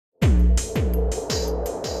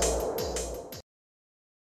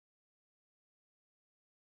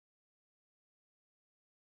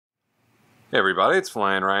Hey everybody, it's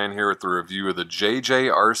Flyin Ryan here with the review of the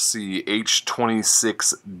JJRC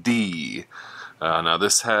H26D. Now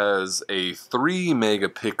this has a 3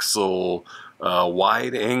 megapixel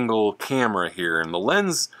wide angle camera here, and the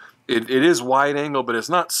lens, it is wide angle, but it's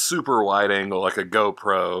not super wide angle like a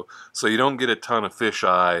GoPro, so you don't get a ton of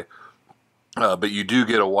fisheye. But you do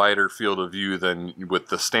get a wider field of view than with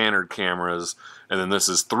the standard cameras, and then this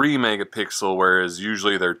is 3 megapixel, whereas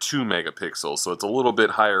usually they're 2 megapixels, so it's a little bit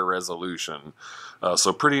higher resolution.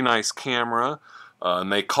 So pretty nice camera,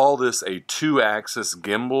 and they call this a 2-axis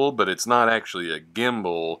gimbal, but it's not actually a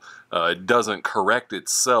gimbal. It doesn't correct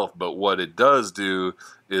itself, but what it does do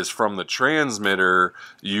is from the transmitter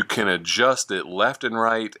you can adjust it left and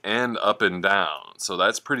right and up and down, so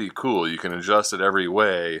that's pretty cool. You can adjust it every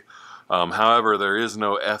way. However, there is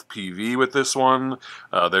no FPV with this one.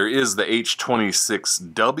 There is the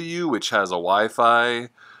H26W, which has a Wi-Fi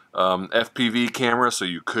FPV camera, so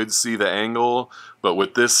you could see the angle. But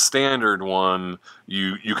with this standard one,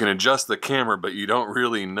 you can adjust the camera, but you don't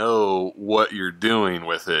really know what you're doing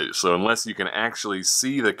with it. So unless you can actually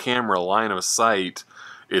see the camera line of sight,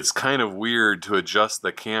 it's kind of weird to adjust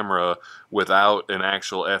the camera without an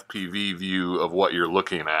actual FPV view of what you're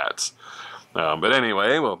looking at. But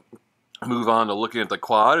anyway, well, move on to looking at the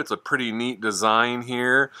quad. It's a pretty neat design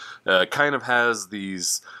here. It kind of has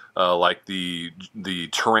these like the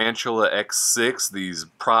Tarantula X6, these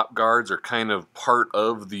prop guards are kind of part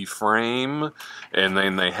of the frame, and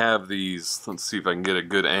then they have these, let's see if I can get a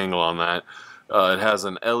good angle on that. It has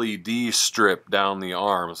an LED strip down the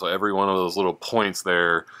arm, so every one of those little points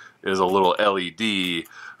there is a little LED,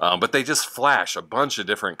 but they just flash a bunch of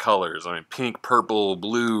different colors. I mean, pink, purple,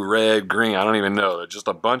 blue, red, green, I don't even know. They're just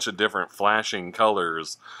a bunch of different flashing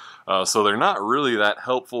colors. So they're not really that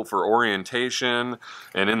helpful for orientation,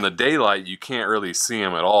 and in the daylight you can't really see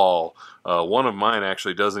them at all. One of mine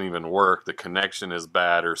actually doesn't even work. The connection is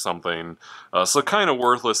bad or something. So kind of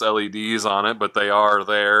worthless LEDs on it, but they are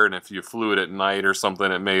there, and if you flew it at night or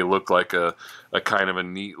something, it may look like a kind of a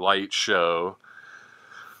neat light show.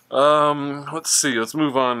 Let's see, let's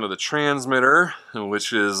move on to the transmitter,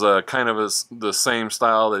 which is kind of the same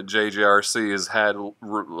style that JJRC has had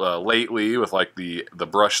lately, with like the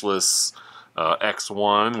brushless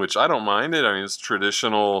X1, which I don't mind it. I mean, it's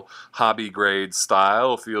traditional hobby grade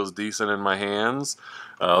style, feels decent in my hands.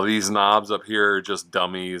 These knobs up here are just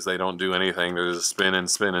dummies. They don't do anything. They're just spin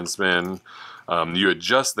and spin and spin. You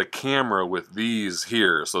adjust the camera with these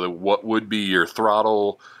here, so that what would be your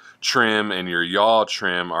throttle trim and your yaw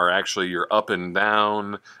trim are actually your up and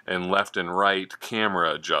down and left and right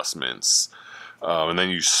camera adjustments. And then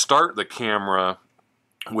you start the camera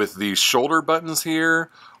with these shoulder buttons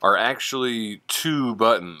here are actually 2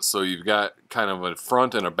 buttons. So you've got kind of a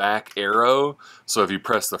front and a back arrow. So if you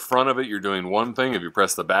press the front of it, you're doing one thing. If you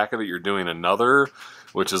press the back of it, you're doing another,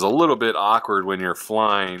 which is a little bit awkward when you're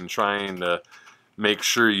flying, trying to make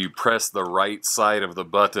sure you press the right side of the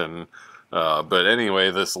button. But anyway,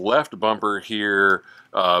 this left bumper here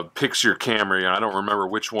picks your camera. I don't remember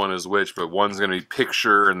which one is which, but one's going to be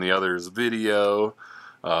picture and the other is video.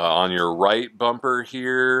 On your right bumper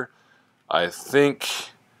here, I think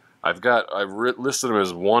I've listed them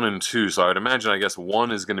as 1 and 2, so I would imagine, I guess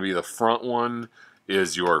 1 is going to be the front one,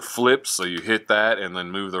 is your flip, so you hit that and then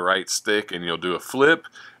move the right stick and you'll do a flip.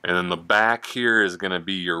 And then the back here is going to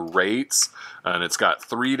be your rates, and it's got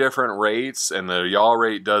 3 different rates, and the yaw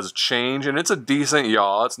rate does change, and it's a decent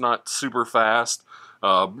yaw. It's not super fast.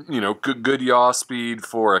 You know, good yaw speed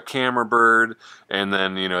for a camera bird, and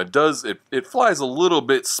then, you know, it flies a little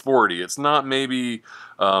bit sporty. It's not maybe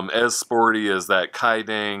as sporty as that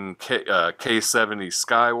Kaidang K70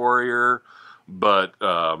 Sky Warrior, but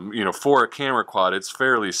you know, for a camera quad, it's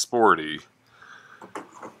fairly sporty.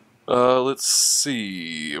 Let's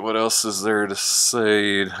see, what else is there to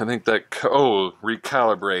say? I think that,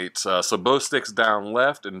 recalibrate. So bow sticks down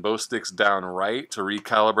left and bow sticks down right to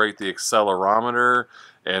recalibrate the accelerometer,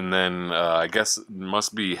 and then I guess it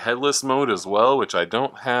must be headless mode as well, which I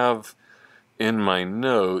don't have in my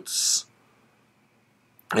notes.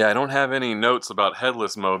 Yeah, I don't have any notes about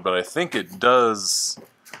headless mode, but I think it does.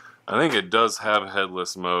 I think it does have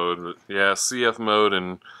headless mode. But yeah, CF mode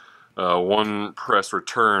and 1 press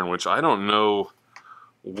return, which I don't know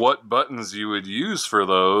what buttons you would use for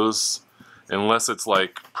those, unless it's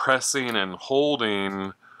like pressing and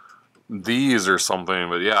holding these or something.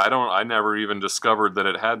 But yeah, I never even discovered that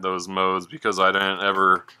it had those modes because I didn't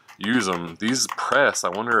ever use them. These press, I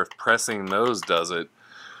wonder if pressing those does it.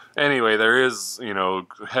 Anyway, there is, you know,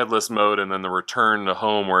 headless mode, and then the return to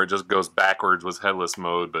home where it just goes backwards was headless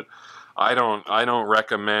mode, but I don't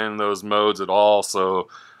recommend those modes at all, so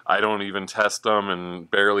I don't even test them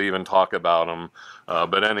and barely even talk about them.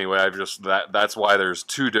 But anyway, that's why there's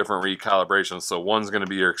two different recalibrations. So one's going to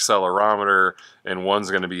be your accelerometer and one's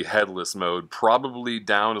going to be headless mode. Probably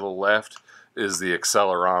down to the left is the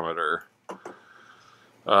accelerometer.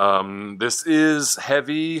 This is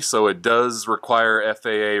heavy, so it does require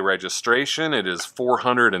FAA registration. It is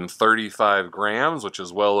 435 grams, which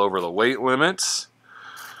is well over the weight limit.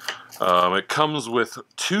 It comes with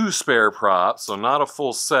 2 spare props, so not a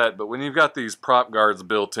full set, but when you've got these prop guards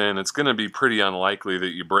built in, it's going to be pretty unlikely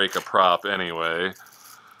that you break a prop anyway.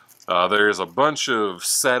 There's a bunch of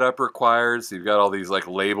setup required, so you've got all these like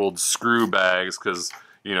labeled screw bags, because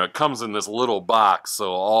you know it comes in this little box,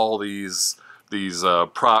 so all these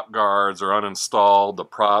prop guards are uninstalled, the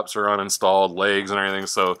props are uninstalled, legs and everything,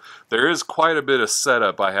 so there is quite a bit of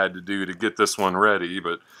setup I had to do to get this one ready,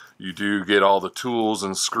 but you do get all the tools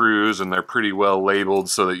and screws, and they're pretty well labeled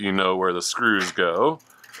so that you know where the screws go.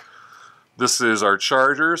 This is our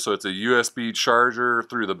charger, so it's a USB charger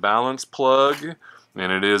through the balance plug,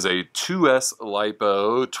 and it is a 2S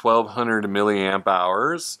LiPo 1200 milliamp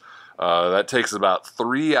hours. That takes about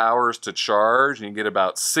 3 hours to charge, and you get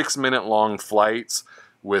about 6-minute long flights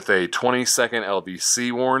with a 20-second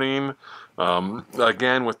LVC warning.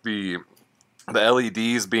 Again, with the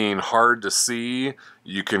LEDs being hard to see,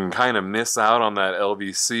 you can kind of miss out on that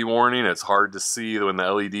LVC warning. It's hard to see when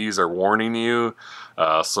the LEDs are warning you.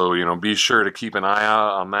 So, you know, be sure to keep an eye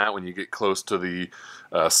out on that when you get close to the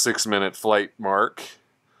 6-minute flight mark.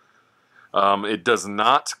 It does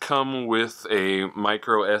not come with a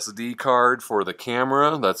micro SD card for the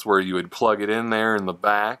camera. That's where you would plug it in there in the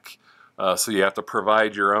back. So you have to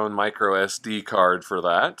provide your own micro SD card for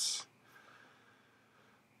that.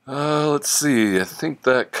 Let's see, I think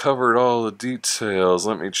that covered all the details.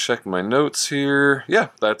 Let me check my notes here. Yeah,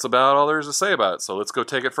 that's about all there is to say about it, so let's go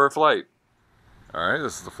take it for a flight. Alright,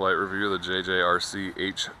 this is the flight review of the JJRC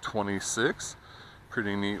H26.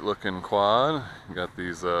 Pretty neat looking quad. You got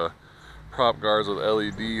these prop guards with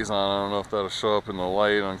LEDs on. I don't know if that'll show up in the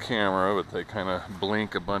light on camera, but they kind of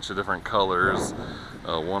blink a bunch of different colors.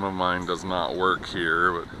 One of mine does not work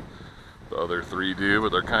here, but the other 3 do, but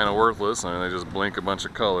they're kind of worthless. I mean, they just blink a bunch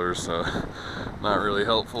of colors, so not really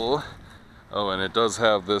helpful. Oh, and it does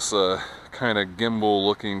have this kind of gimbal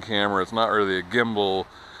looking camera. It's not really a gimbal,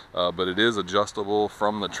 but it is adjustable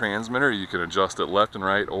from the transmitter. You can adjust it left and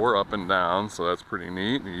right or up and down, so that's pretty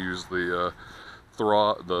neat. You use the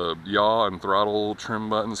yaw and throttle trim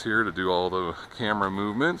buttons here to do all the camera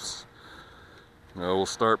movements. We'll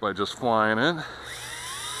start by just flying it.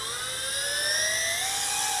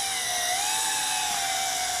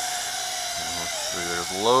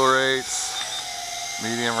 There's low rates,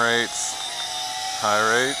 medium rates, high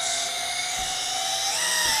rates.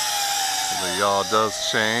 The yaw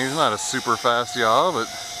does change, not a super fast yaw, but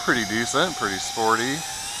pretty decent, pretty sporty.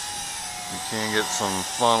 You can get some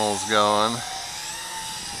funnels going.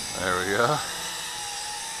 There we go.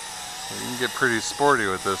 You can get pretty sporty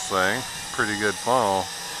with this thing. Pretty good funnel.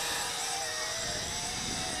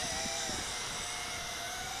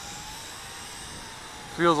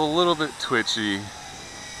 Feels a little bit twitchy,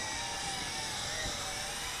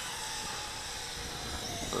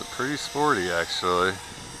 but pretty sporty actually.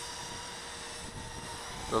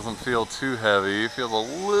 Doesn't feel too heavy. Feels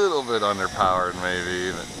a little bit underpowered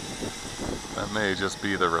maybe, but that may just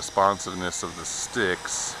be the responsiveness of the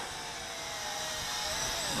sticks.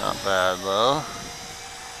 Not bad though.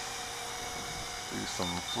 Do some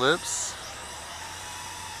flips.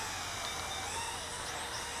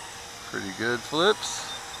 Pretty good flips.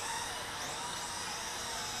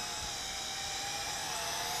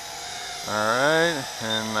 Alright,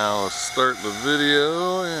 and now let's start the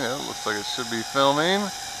video. Yeah, it looks like it should be filming.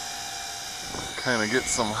 Kind of get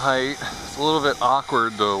some height. It's a little bit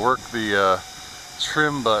awkward to work the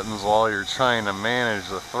trim buttons while you're trying to manage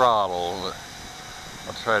the throttle. But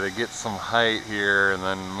I'll try to get some height here and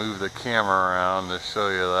then move the camera around to show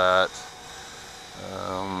you that.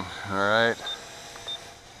 Alright.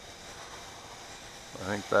 I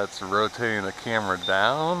think that's rotating the camera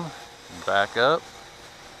down, back up,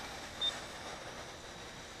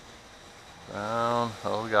 down.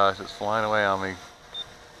 Oh gosh, it's flying away on me.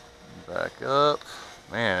 Back up.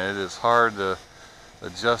 Man, it is hard to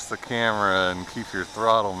adjust the camera and keep your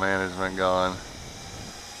throttle management going.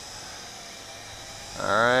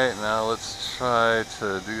 Alright, now let's try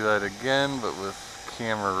to do that again, but with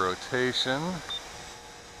camera rotation.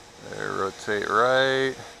 There, rotate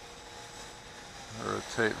right.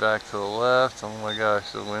 Rotate back to the left. Oh my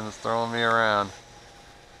gosh, the wind's throwing me around.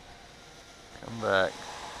 Come back.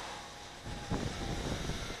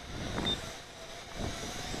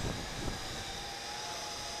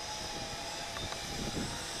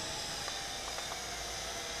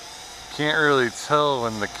 can't really tell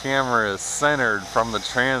when the camera is centered from the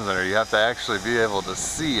transmitter. You have to actually be able to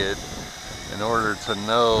see it in order to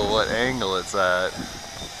know what angle it's at.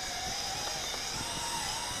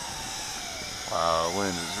 Wow, the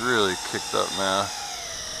wind is really kicked up now.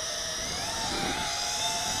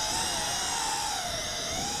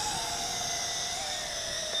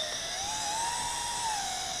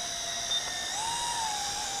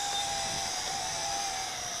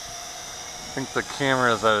 I think the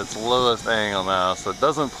camera is at its lowest angle now, so it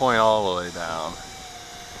doesn't point all the way down.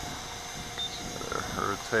 Just gotta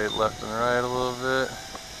rotate left and right a little bit.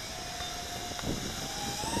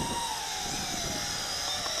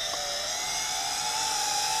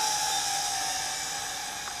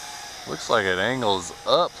 Looks like it angles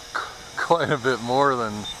up quite a bit more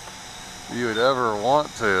than you would ever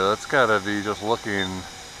want to. That's gotta be just looking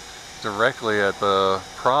directly at the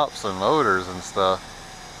props and motors and stuff.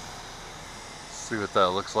 See what that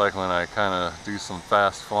looks like when I kind of do some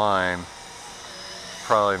fast flying.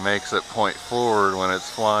 Probably makes it point forward when it's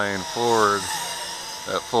flying forward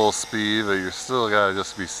at full speed, but you're still gotta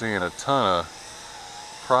just be seeing a ton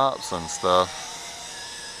of props and stuff.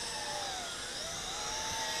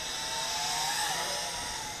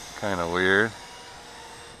 Kind of weird.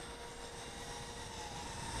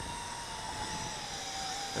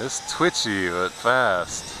 It's twitchy but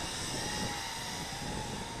fast.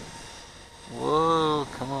 Whoa,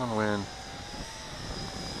 come on, wind.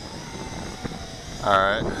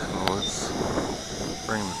 Alright, let's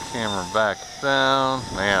bring the camera back down.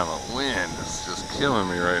 Man, the wind is just killing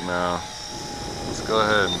me right now. Let's go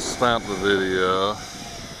ahead and stop the video.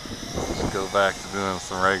 Let's go back to doing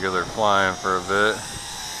some regular flying for a bit.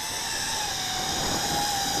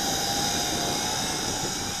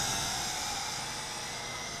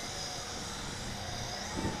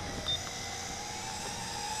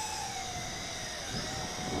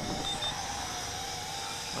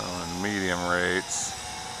 On medium rates.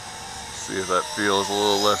 See if that feels a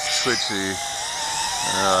little less twitchy.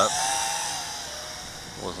 That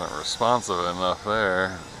wasn't responsive enough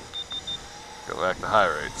there. Go back to high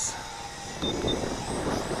rates.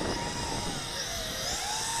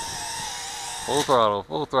 Full throttle,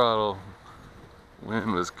 full throttle.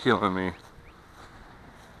 Wind was killing me.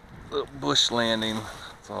 Little bush landing.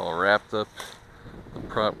 It's all wrapped up in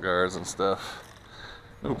prop guards and stuff.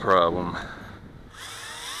 No problem.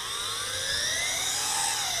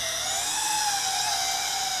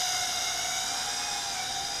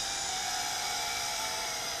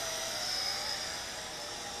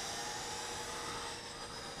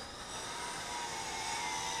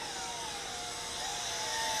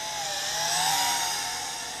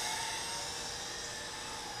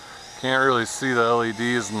 Can't really see the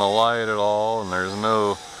LEDs in the light at all, and there's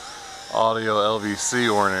no audio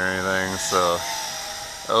LVC warning or anything, so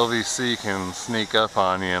LVC can sneak up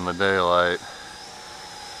on you in the daylight.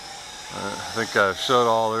 I think I've showed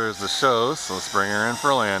all there is to show, so let's bring her in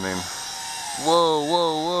for landing. Whoa,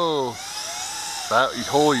 whoa, whoa! That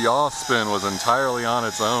whole yaw spin was entirely on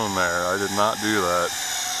its own there. I did not do that.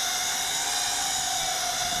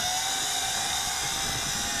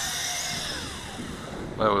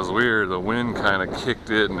 That was weird. The wind kind of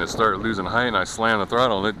kicked it and it started losing height, and I slammed the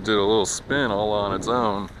throttle and it did a little spin all on its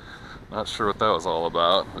own. Not sure what that was all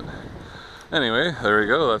about. But anyway, there we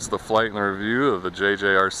go. That's the flight and review of the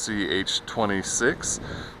JJRC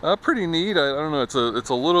H26. Pretty neat. I don't know. It's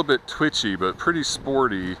a little bit twitchy, but pretty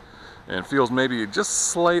sporty, and feels maybe just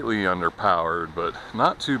slightly underpowered, but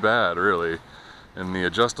not too bad really. And the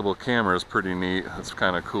adjustable camera is pretty neat. That's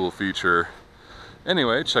kind of cool feature.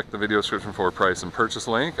 Anyway, check the video description for a price and purchase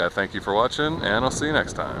link. I thank you for watching, and I'll see you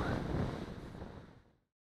next time.